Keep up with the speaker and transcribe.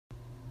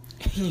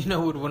You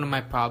know what one of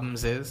my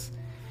problems is?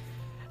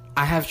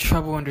 I have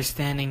trouble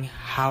understanding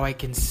how I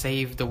can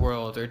save the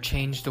world or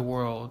change the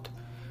world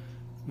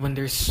when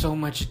there's so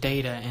much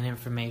data and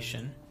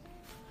information.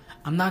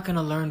 I'm not going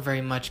to learn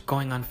very much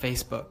going on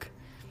Facebook.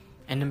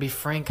 And to be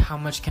frank, how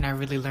much can I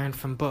really learn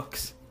from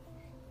books?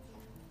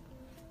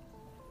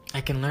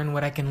 I can learn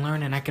what I can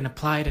learn and I can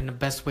apply it in the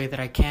best way that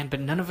I can,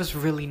 but none of us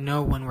really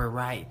know when we're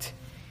right.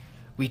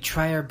 We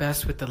try our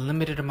best with the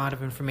limited amount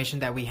of information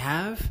that we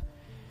have,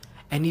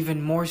 and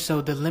even more so,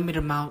 the limited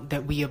amount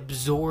that we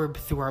absorb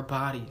through our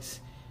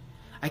bodies.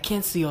 I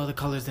can't see all the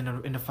colors in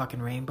a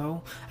fucking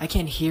rainbow. I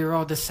can't hear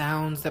all the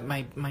sounds that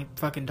my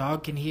fucking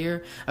dog can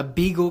hear. A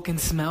beagle can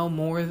smell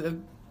more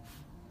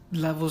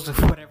levels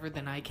of whatever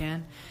than I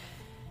can.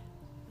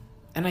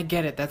 And I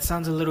get it. That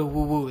sounds a little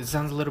woo-woo. It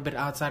sounds a little bit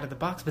outside of the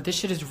box. But this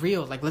shit is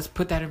real. Like, let's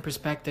put that in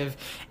perspective.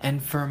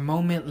 And for a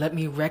moment, let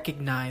me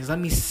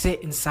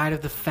sit inside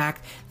of the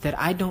fact that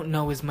I don't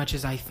know as much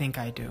as I think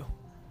I do.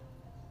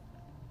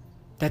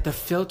 That the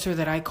filter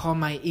that I call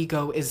my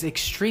ego is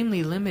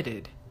extremely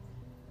limited.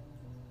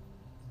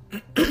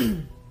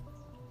 And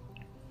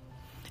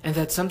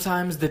that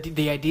sometimes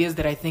the ideas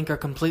that I think are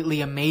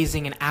completely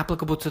amazing and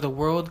applicable to the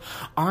world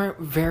aren't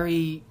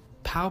very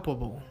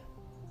palpable.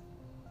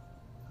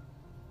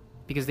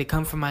 Because they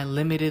come from my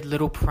limited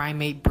little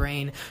primate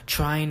brain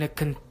trying to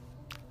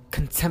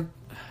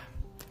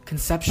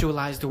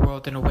conceptualize the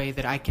world in a way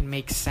that I can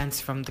make sense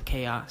from the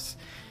chaos.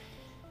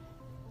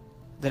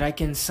 That I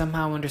can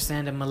somehow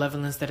understand a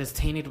malevolence that is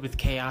tainted with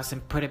chaos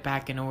and put it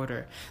back in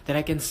order. That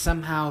I can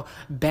somehow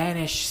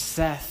banish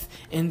Seth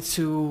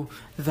into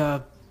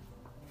the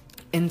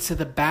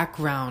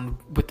background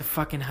with the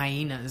fucking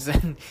hyenas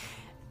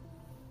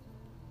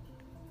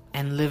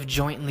and live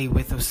jointly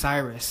with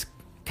Osiris,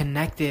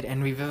 connected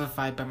and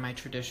revivified by my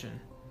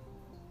tradition.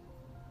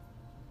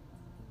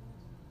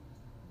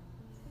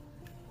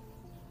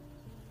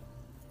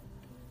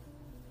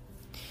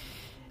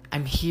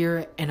 I'm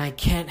here and I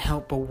can't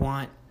help but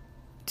want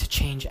to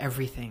change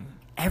everything.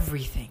 And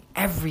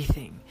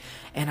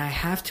I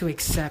have to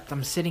accept,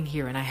 I'm sitting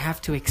here and I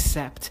have to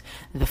accept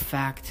the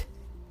fact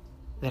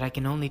that I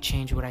can only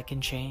change what I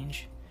can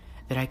change.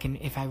 That I can,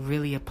 if I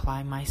really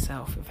apply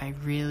myself, if I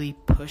really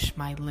push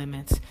my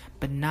limits,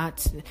 but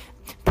not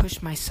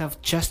push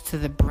myself just to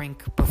the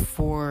brink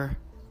before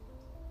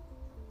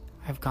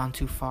I've gone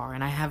too far.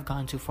 And I have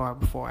gone too far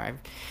before.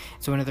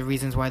 It's one of the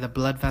reasons why the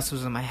blood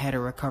vessels in my head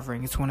are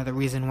recovering. It's one of the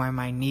reasons why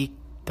my knee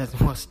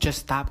just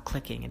stop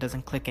clicking. It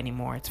doesn't click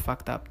anymore. It's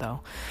fucked up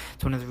though.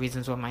 It's one of the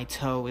reasons why my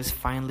toe is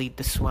finally,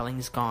 the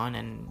swelling's gone,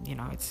 and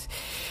it's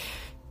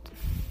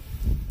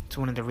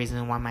one of the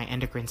reasons why my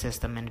endocrine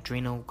system and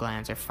adrenal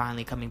glands are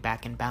finally coming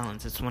back in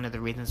balance. It's one of the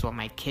reasons why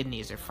my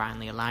kidneys are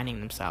finally aligning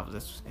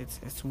themselves.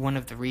 It's one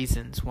of the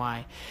reasons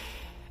why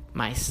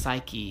my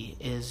psyche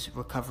is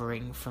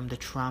recovering from the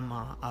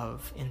trauma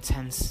of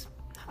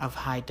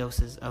high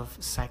doses of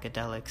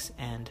psychedelics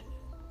and,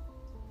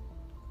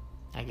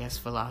 I guess,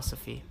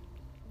 philosophy.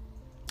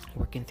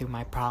 Working through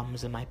my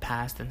problems in my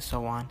past and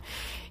so on.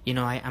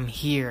 I'm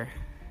here.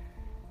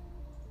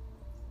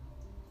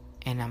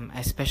 And I'm,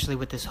 especially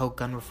with this whole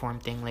gun reform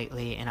thing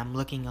lately, and I'm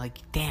looking like,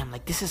 damn,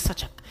 like this is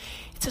such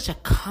a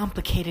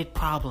complicated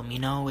problem,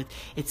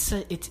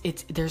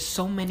 there's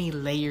so many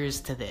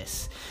layers to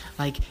this.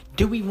 Like,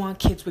 do we want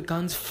kids with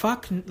guns?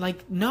 Fuck,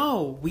 like,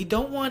 no, we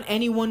don't want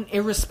anyone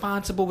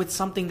irresponsible with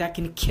something that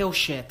can kill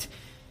shit.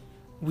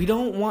 We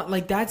don't want,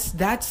 like, that's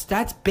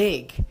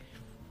big.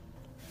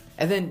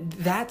 And then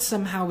that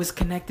somehow is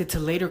connected to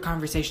later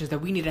conversations that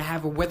we need to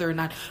have, or whether or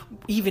not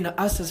even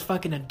us as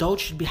fucking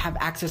adults should have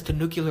access to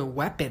nuclear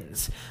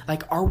weapons.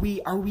 Like, are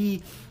we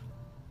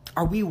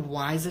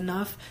wise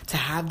enough to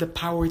have the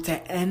power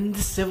to end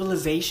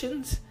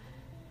civilizations?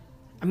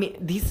 I mean,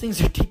 these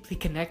things are deeply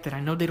connected.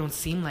 I know they don't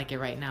seem like it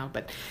right now,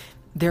 but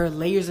there are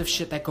layers of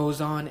shit that goes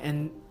on,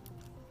 and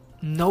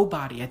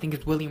nobody, I think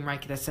it's William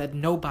Reich that said,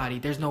 nobody,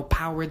 there's no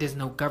power, there's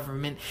no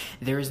government,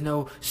 there is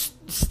no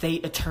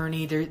state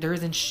attorney, there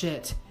isn't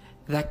shit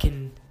that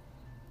can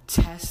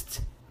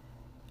test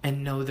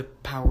and know the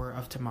power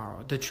of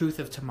tomorrow, the truth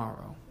of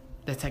tomorrow,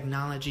 the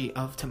technology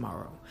of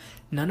tomorrow.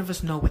 None of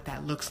us know what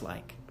that looks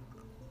like.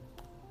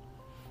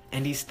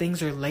 And these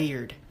things are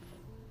layered.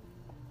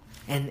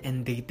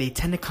 And they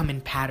tend to come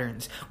in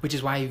patterns, which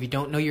is why if you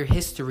don't know your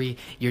history,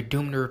 you're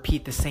doomed to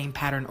repeat the same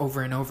pattern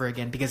over and over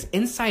again. Because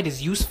insight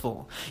is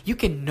useful. You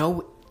can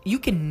know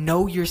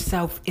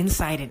yourself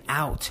inside and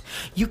out.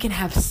 You can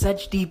have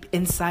such deep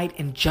insight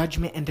and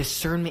judgment and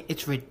discernment,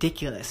 it's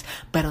ridiculous.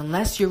 But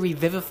unless you're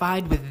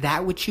revivified with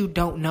that which you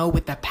don't know,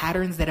 with the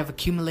patterns that have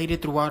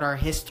accumulated throughout our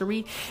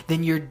history,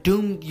 then you're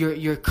doomed,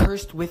 you're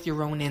cursed with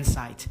your own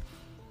insight.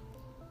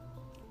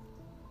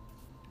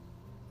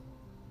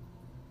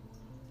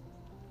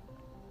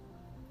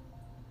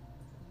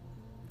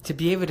 To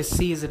be able to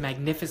see is a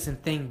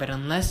magnificent thing, but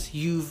unless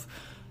you've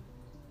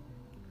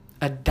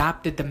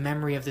adopted the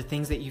memory of the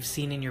things that you've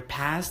seen in your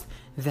past,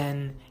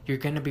 then you're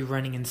going to be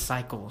running in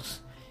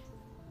cycles.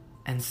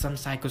 And some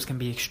cycles can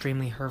be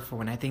extremely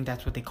hurtful, and I think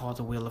that's what they call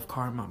the wheel of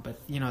karma. But,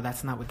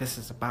 that's not what this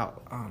is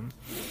about.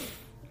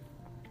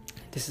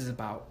 This is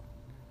about...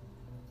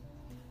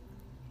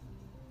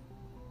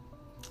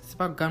 It's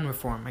about gun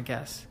reform, I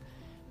guess.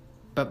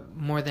 But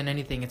more than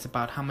anything, it's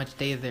about how much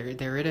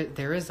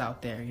there is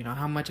out there.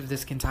 How much of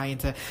this can tie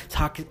into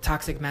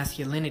toxic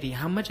masculinity?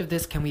 How much of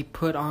this can we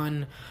put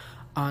on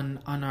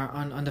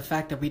the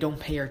fact that we don't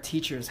pay our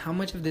teachers? How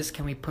much of this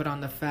can we put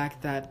on the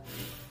fact that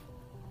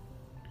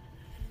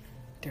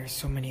there are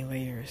so many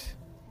layers?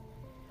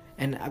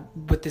 And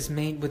what this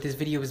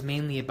video is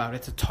mainly about,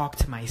 it's a talk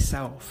to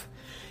myself.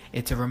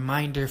 It's a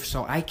reminder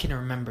so I can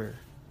remember,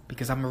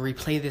 because I'm gonna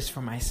replay this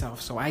for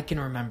myself so I can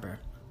remember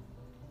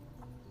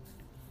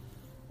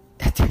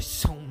that there's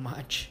so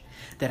much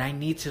that I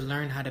need to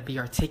learn how to be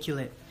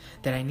articulate,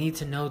 that I need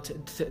to know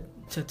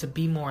to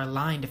be more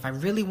aligned. If I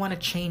really want to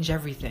change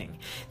everything,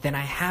 then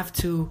I have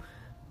to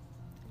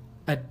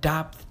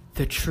adopt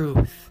the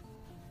truth.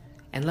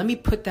 And let me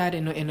put that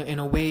in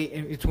a way.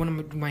 It's one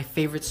of my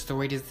favorite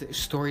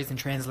stories and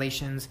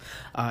translations,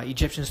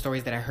 Egyptian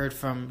stories that I heard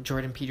from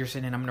Jordan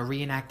Peterson, and I'm going to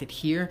reenact it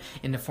here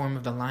in the form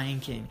of The Lion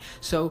King.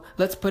 So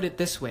let's put it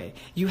this way.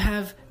 You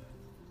have...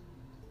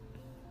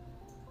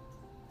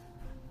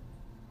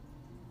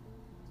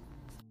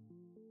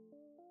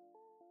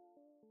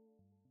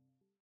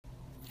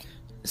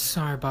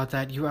 Sorry about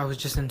that. I was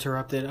just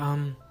interrupted.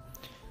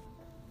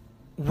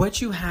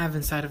 What you have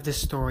inside of this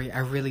story, I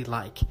really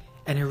like.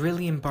 And it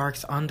really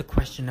embarks on the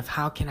question of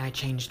how can I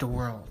change the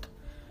world?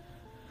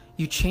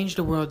 You change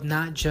the world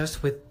not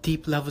just with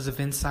deep levels of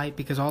insight,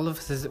 because all of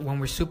us, when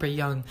we're super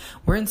young,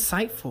 we're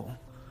insightful.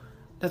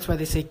 That's why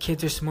they say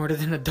kids are smarter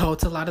than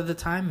adults a lot of the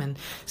time. And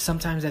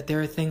sometimes that there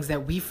are things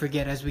that we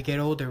forget as we get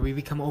older. We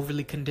become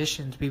overly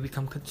conditioned. We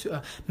become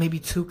maybe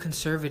too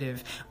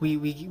conservative.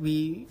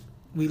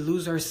 We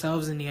lose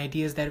ourselves in the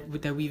ideas that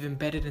we've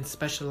embedded and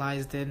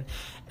specialized in,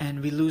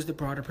 and we lose the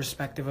broader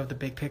perspective of the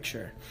big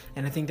picture.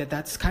 And I think that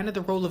that's kind of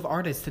the role of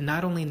artists, to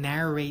not only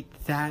narrate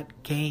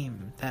that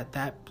game,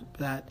 that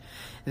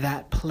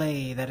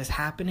play that is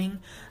happening,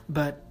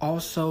 but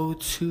also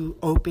to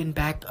open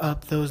back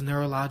up those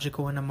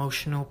neurological and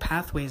emotional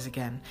pathways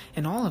again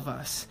in all of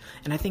us.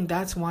 And I think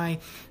that's why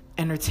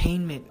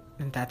entertainment,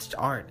 and that's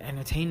art,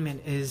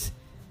 entertainment is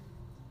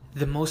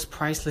the most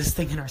priceless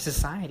thing in our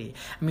society.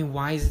 I mean,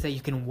 why is it that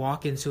you can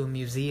walk into a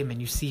museum and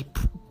you see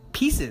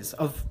pieces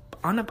of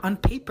on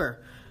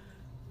paper,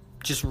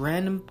 just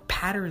random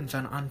patterns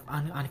on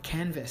a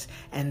canvas,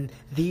 and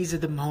these are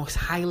the most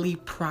highly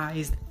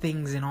prized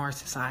things in our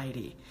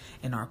society,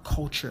 in our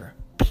culture,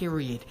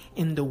 period,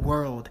 in the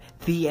world,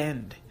 the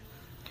end.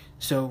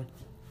 So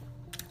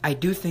I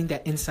do think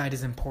that insight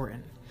is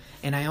important.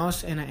 And I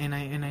also and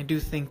I do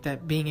think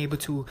that being able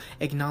to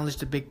acknowledge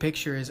the big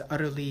picture is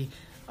utterly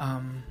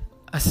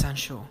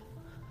essential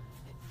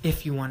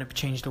if you want to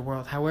change the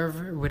world.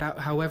 However,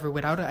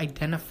 without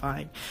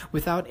identifying,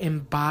 without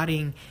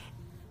embodying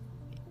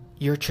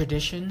your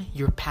tradition,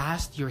 your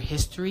past, your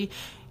history,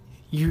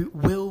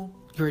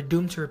 you're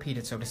doomed to repeat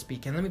it, so to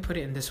speak. And let me put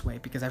it in this way,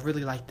 because I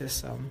really like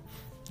this.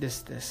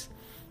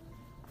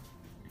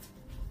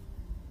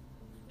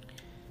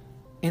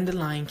 In The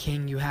Lion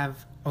King, you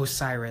have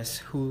Osiris,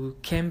 who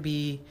can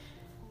be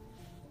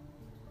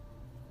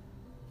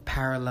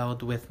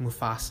paralleled with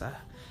Mufasa.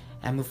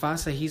 And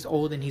Mufasa, he's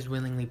old and he's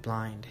willingly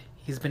blind.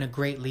 He's been a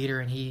great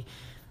leader and he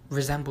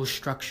resembles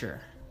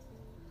structure.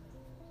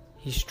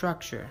 He's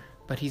structure,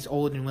 but he's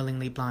old and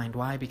willingly blind.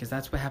 Why? Because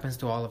that's what happens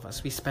to all of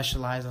us. We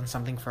specialize on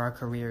something for our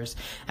careers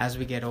as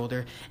we get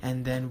older,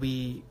 and then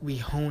we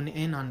hone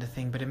in on the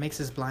thing, but it makes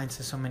us blind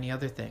to so many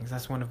other things.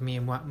 That's one of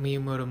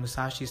Miyamoto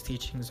Musashi's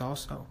teachings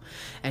also.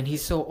 And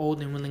he's so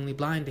old and willingly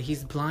blind that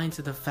he's blind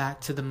to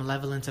the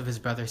malevolence of his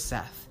brother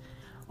Seth.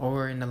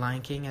 Or in The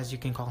Lion King, as you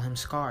can call him,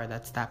 Scar.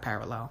 That's that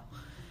parallel.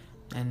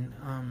 And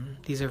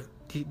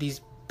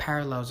these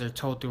parallels are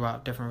told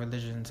throughout different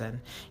religions, and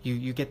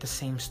you get the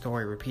same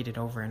story repeated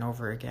over and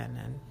over again.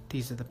 And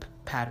these are the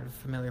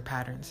familiar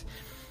patterns.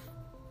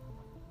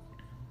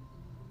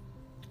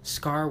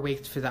 Scar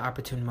waits for the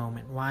opportune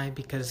moment. Why?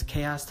 Because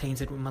chaos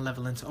tainted with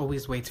malevolence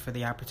always waits for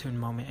the opportune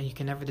moment, and you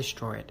can never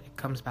destroy it. It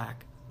comes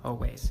back,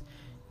 always.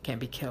 Can't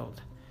be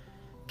killed.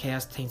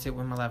 Chaos tainted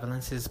with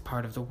malevolence is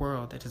part of the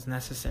world. It is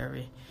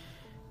necessary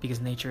because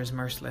nature is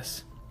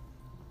merciless.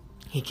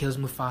 He kills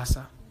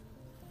Mufasa.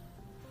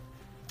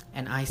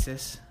 And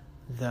Isis,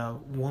 the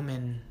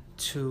woman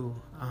to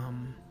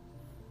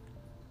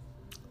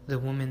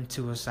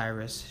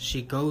Osiris,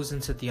 she goes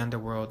into the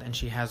underworld and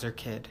she has her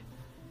kid.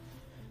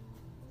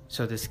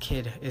 So this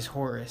kid is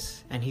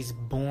Horus, and he's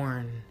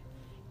born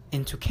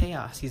into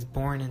chaos. He's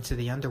born into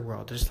the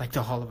underworld, just like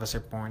all of us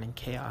are born in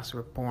chaos.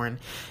 We're born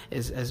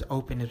as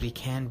open as we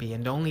can be.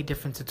 And the only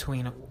difference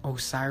between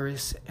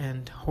Osiris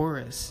and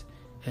Horus,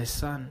 his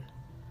son,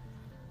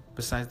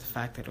 besides the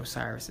fact that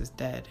Osiris is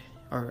dead,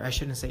 or I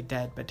shouldn't say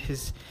dead, but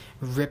his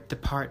ripped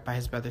apart by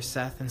his brother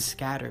Seth and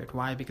scattered.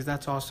 Why? Because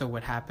that's also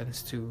what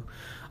happens to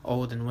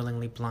old and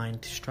willingly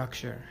blind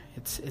structure.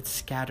 It's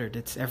scattered.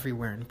 It's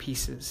everywhere in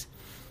pieces.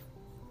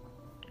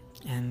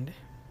 And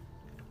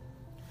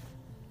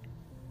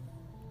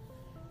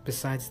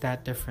besides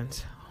that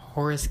difference,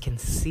 Horus can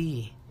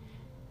see.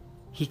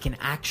 He can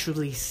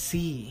actually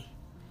see.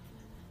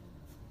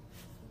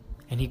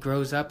 And he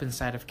grows up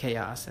inside of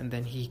chaos, and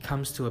then he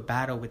comes to a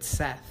battle with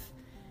Seth.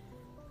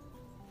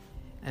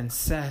 And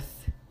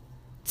Seth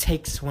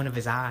takes one of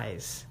his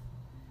eyes.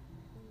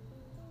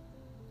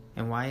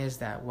 And why is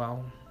that?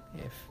 Well,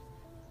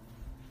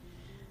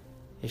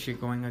 if you're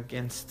going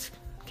against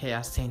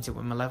chaos tainted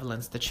with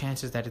malevolence, the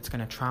chances that it's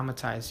going to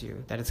traumatize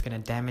you, that it's going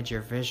to damage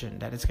your vision,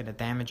 that it's going to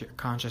damage your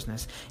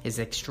consciousness is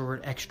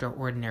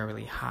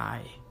extraordinarily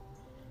high.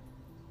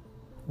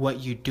 What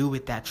you do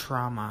with that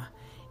trauma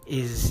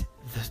is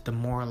the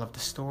moral of the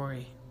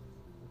story.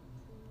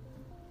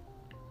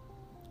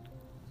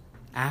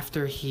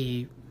 After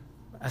he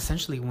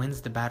essentially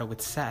wins the battle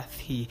with Seth,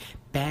 he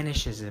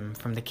banishes him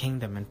from the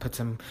kingdom and puts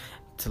him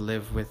to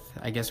live with,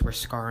 I guess, where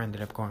Scar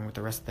ended up going with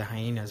the rest of the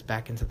hyenas,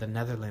 back into the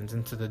Netherlands,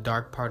 into the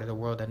dark part of the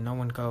world that no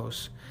one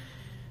goes,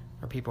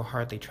 where people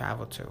hardly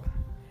travel to.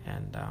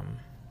 And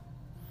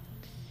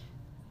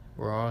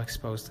we're all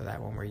exposed to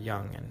that when we're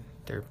young, and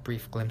there are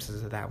brief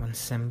glimpses of that when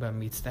Simba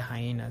meets the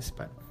hyenas,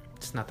 but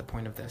it's not the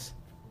point of this.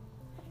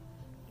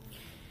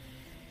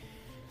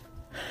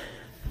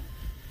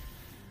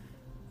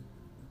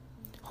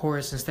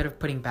 Horus, instead of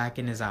putting back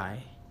in his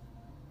eye,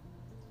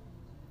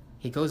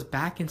 he goes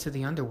back into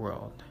the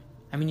underworld.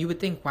 I mean, you would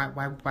think,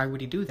 why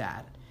would he do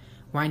that?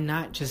 Why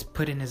not just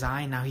put in his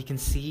eye? Now he can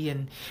see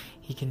and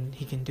he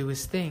can do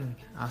his thing.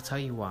 I'll tell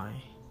you why.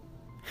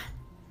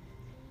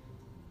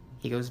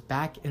 He goes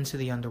back into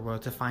the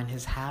underworld to find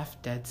his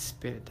half-dead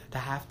spirit, the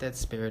half-dead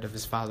spirit of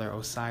his father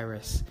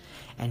Osiris,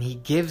 and he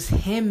gives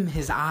him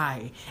his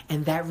eye,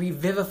 and that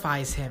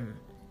revivifies him.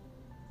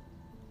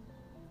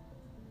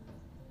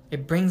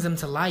 It brings them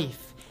to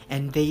life,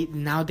 and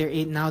now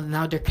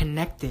they're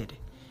connected.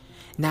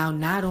 Now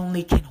not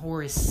only can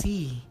Horus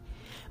see,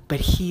 but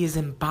he is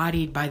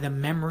embodied by the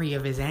memory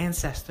of his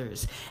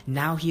ancestors.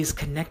 Now he is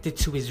connected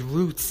to his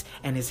roots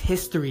and his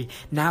history.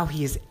 Now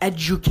he is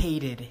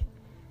educated,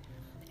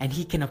 and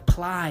he can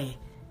apply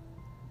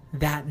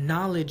that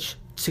knowledge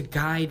to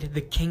guide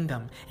the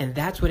kingdom. And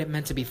that's what it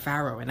meant to be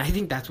Pharaoh. And I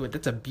think that's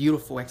a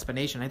beautiful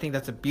explanation. I think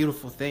that's a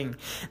beautiful thing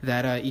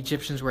that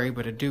Egyptians were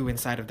able to do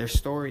inside of their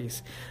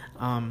stories.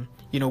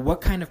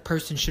 What kind of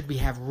person should we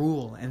have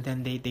rule? And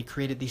then they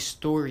created these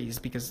stories,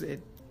 because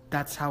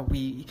that's how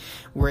we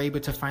were able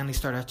to finally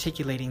start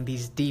articulating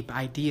these deep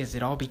ideas.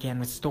 It all began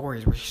with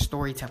stories. We're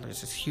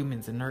storytellers as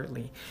humans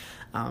inertly.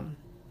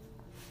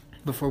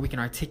 Before we can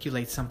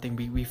articulate something,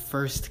 we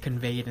first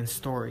convey it in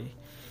story.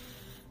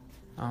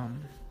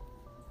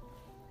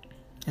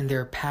 And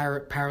there are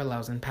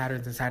parallels and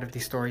patterns inside of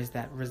these stories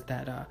that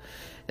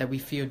we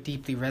feel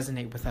deeply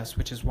resonate with us,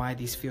 which is why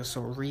these feel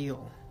so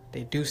real.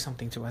 They do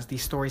something to us.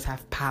 These stories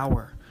have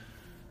power.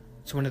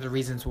 It's one of the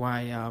reasons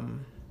why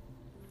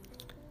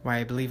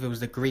I believe it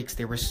was the Greeks.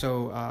 They were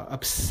so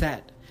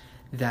upset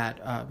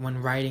that when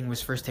writing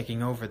was first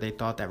taking over, they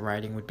thought that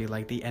writing would be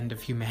like the end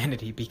of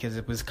humanity, because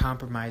it was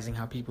compromising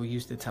how people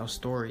used to tell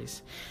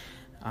stories.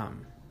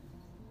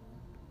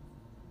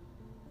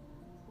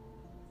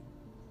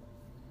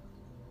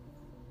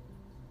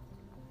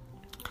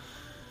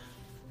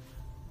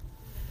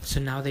 So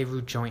now they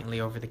rule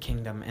jointly over the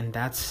kingdom, and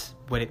that's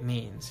what it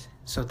means.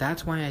 So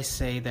that's why I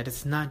say that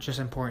it's not just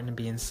important to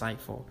be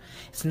insightful.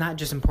 It's not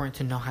just important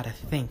to know how to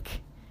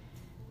think.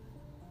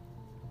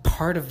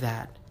 Part of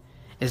that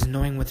is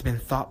knowing what's been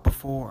thought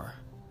before.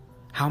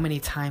 How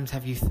many times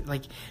have you,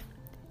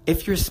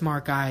 if you're a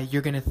smart guy,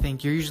 you're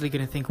usually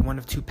going to think one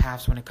of two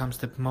paths when it comes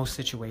to most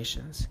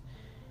situations.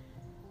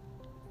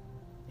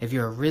 If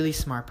you're a really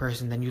smart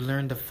person, then you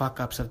learn the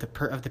fuck-ups of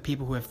the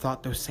people who have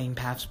thought those same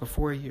paths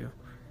before you.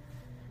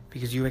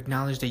 Because you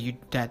acknowledge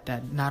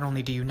that not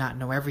only do you not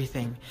know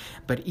everything,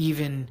 but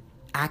even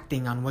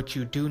acting on what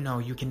you do know,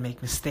 you can make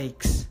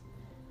mistakes.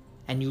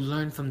 And you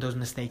learn from those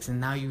mistakes,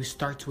 and now you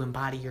start to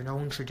embody your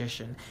own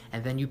tradition.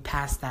 And then you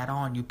pass that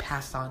on. You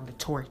pass on the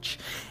torch.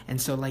 And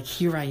so,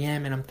 here I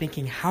am, and I'm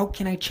thinking, how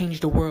can I change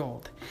the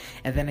world?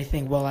 And then I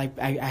think, well, I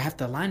have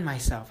to align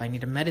myself. I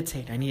need to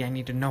meditate. I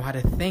need to know how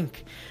to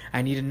think.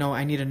 I need to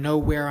know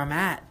where I'm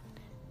at.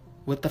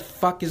 What the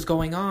fuck is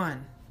going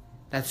on?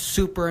 That's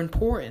super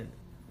important.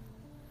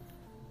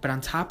 But on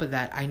top of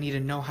that, I need to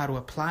know how to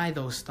apply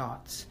those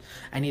thoughts.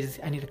 I need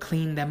to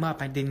clean them up.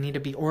 They need to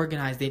be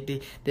organized.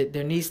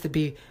 There needs to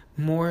be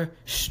more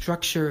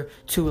structure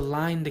to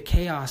align the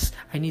chaos.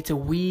 I need to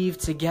weave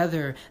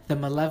together the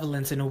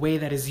malevolence in a way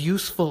that is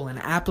useful and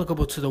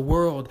applicable to the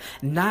world.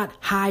 Not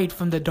hide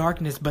from the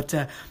darkness, but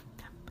to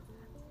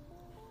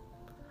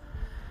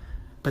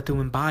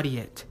embody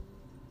it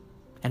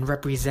and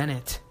represent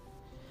it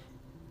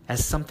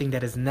as something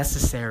that is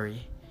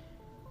necessary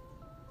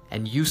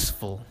and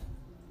useful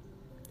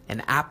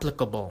and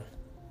applicable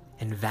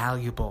and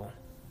valuable.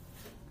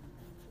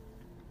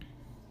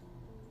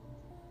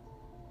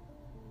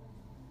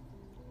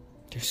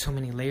 There's so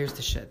many layers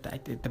to shit.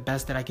 The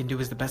best that I can do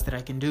is the best that I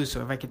can do. So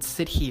if I could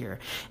sit here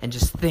and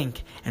just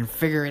think and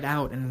figure it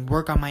out and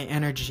work on my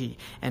energy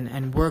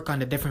and work on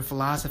the different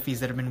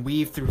philosophies that have been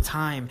weaved through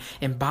time,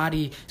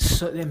 embody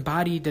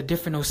the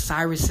different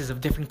Osirises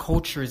of different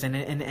cultures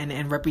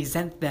and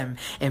represent them,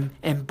 and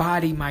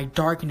embody my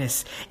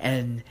darkness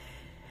and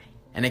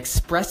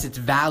express its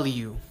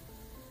value.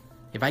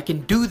 If I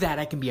can do that,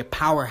 I can be a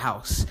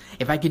powerhouse.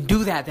 If I can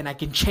do that, then I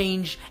can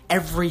change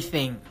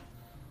everything.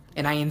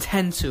 And I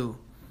intend to.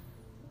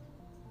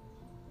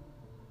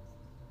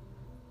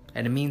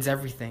 And it means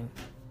everything.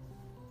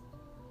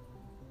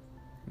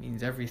 It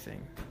means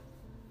everything.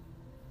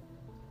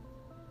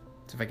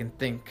 So if I can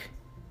think,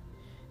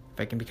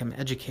 if I can become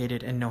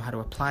educated and know how to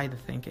apply the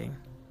thinking,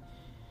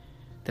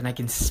 then I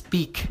can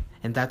speak.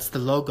 And that's the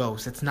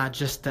logos. It's not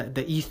just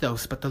the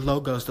ethos, but the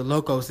logos. The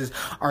logos is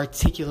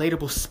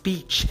articulatable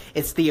speech.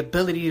 It's the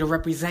ability to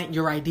represent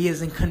your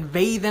ideas and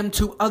convey them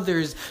to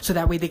others so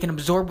that way they can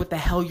absorb what the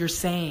hell you're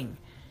saying.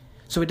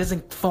 So it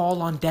doesn't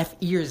fall on deaf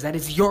ears. That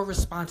is your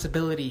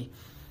responsibility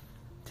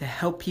to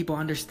help people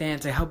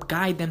understand, to help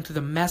guide them through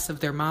the mess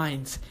of their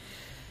minds.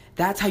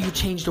 That's how you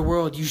change the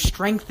world. You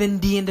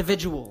strengthen the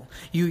individual.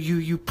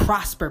 You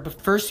prosper,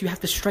 but first you have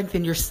to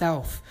strengthen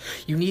yourself.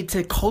 You need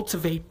to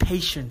cultivate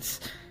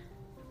patience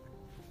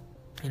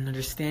and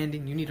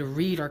understanding. You need to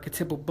read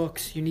archetypal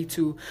books. You need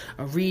to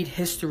read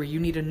history.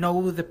 You need to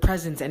know the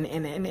present and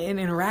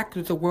interact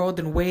with the world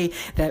in a way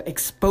that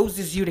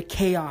exposes you to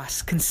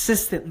chaos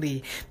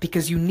consistently,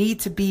 because you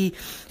need to be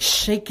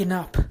shaken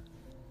up.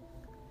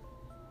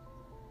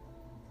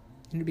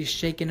 You need to be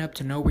shaken up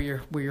to know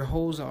where your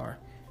holes are.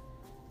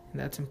 And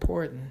that's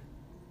important.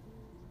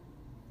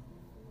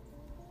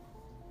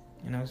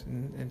 You know,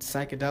 and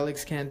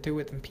psychedelics can't do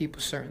it, then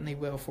people certainly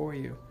will for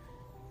you.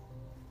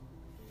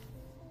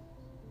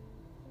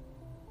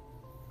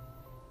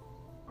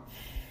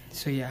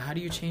 So yeah, how do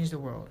you change the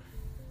world?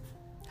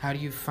 How do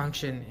you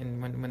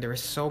function when there are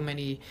so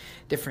many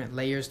different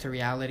layers to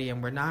reality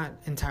and we're not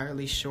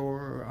entirely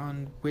sure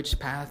on which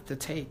path to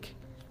take?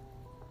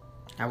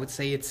 I would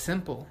say it's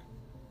simple.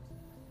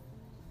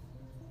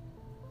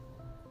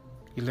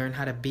 You learn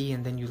how to be,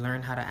 and then you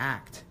learn how to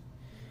act.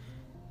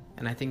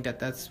 And I think that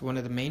that's one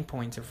of the main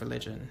points of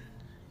religion.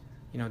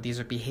 You know, these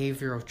are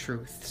behavioral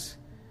truths,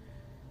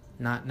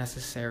 not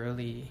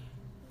necessarily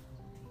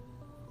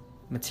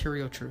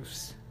material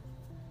truths.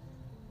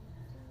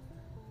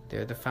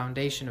 They're the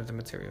foundation of the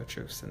material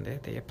truths, and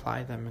they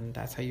apply them, and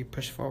that's how you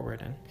push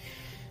forward. And,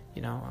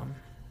 you know,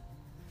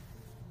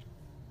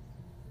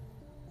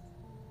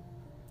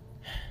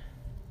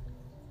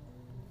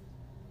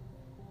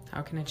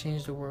 how can I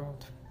change the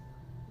world?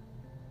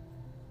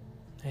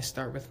 I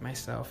start with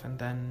myself, and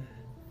then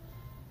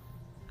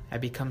I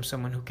become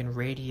someone who can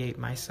radiate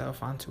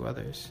myself onto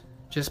others,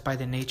 just by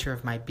the nature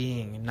of my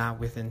being, not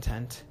with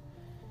intent,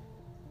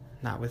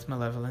 not with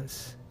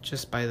malevolence,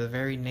 just by the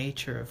very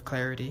nature of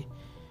clarity,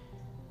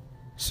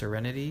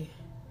 serenity,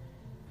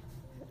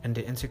 and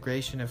the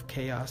integration of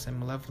chaos and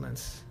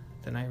malevolence.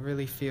 Then I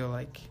really feel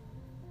like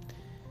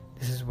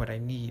this is what I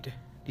need.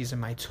 These are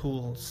my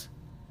tools.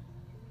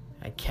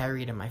 I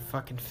carry it in my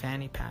fucking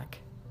fanny pack.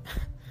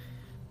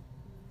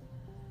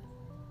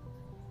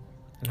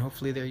 And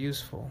hopefully they're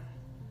useful.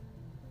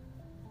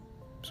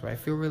 So I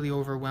feel really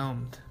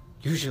overwhelmed,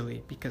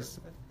 usually, because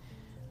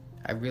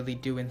I really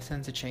do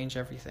intend to change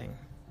everything.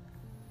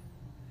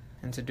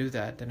 And to do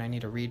that, then I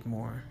need to read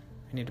more.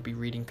 I need to be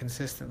reading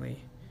consistently,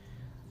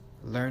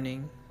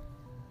 learning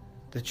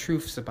the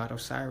truths about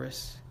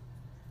Osiris,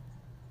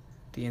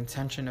 the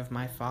intention of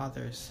my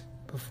fathers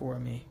before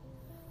me,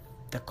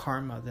 the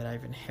karma that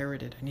I've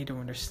inherited. I need to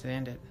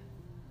understand it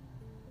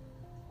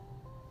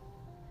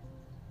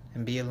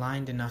and be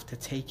aligned enough to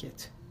take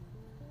it.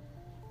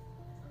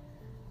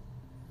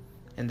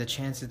 And the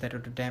chances that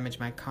it will damage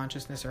my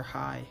consciousness are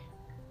high,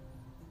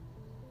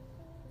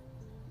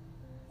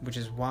 which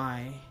is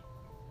why,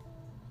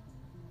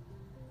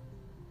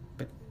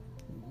 but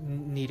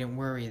needn't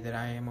worry that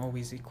I am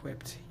always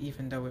equipped,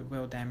 even though it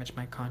will damage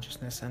my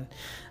consciousness. And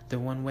the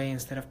one way,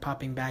 instead of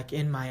popping back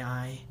in my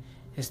eye,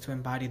 is to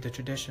embody the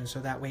tradition, so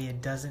that way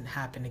it doesn't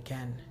happen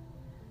again.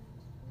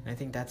 And I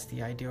think that's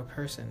the ideal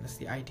person. That's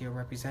the ideal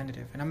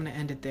representative. And I'm going to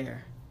end it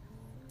there.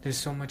 There's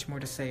so much more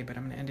to say, but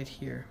I'm going to end it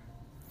here,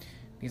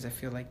 because I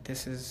feel like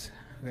this is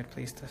a good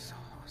place to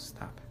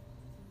stop.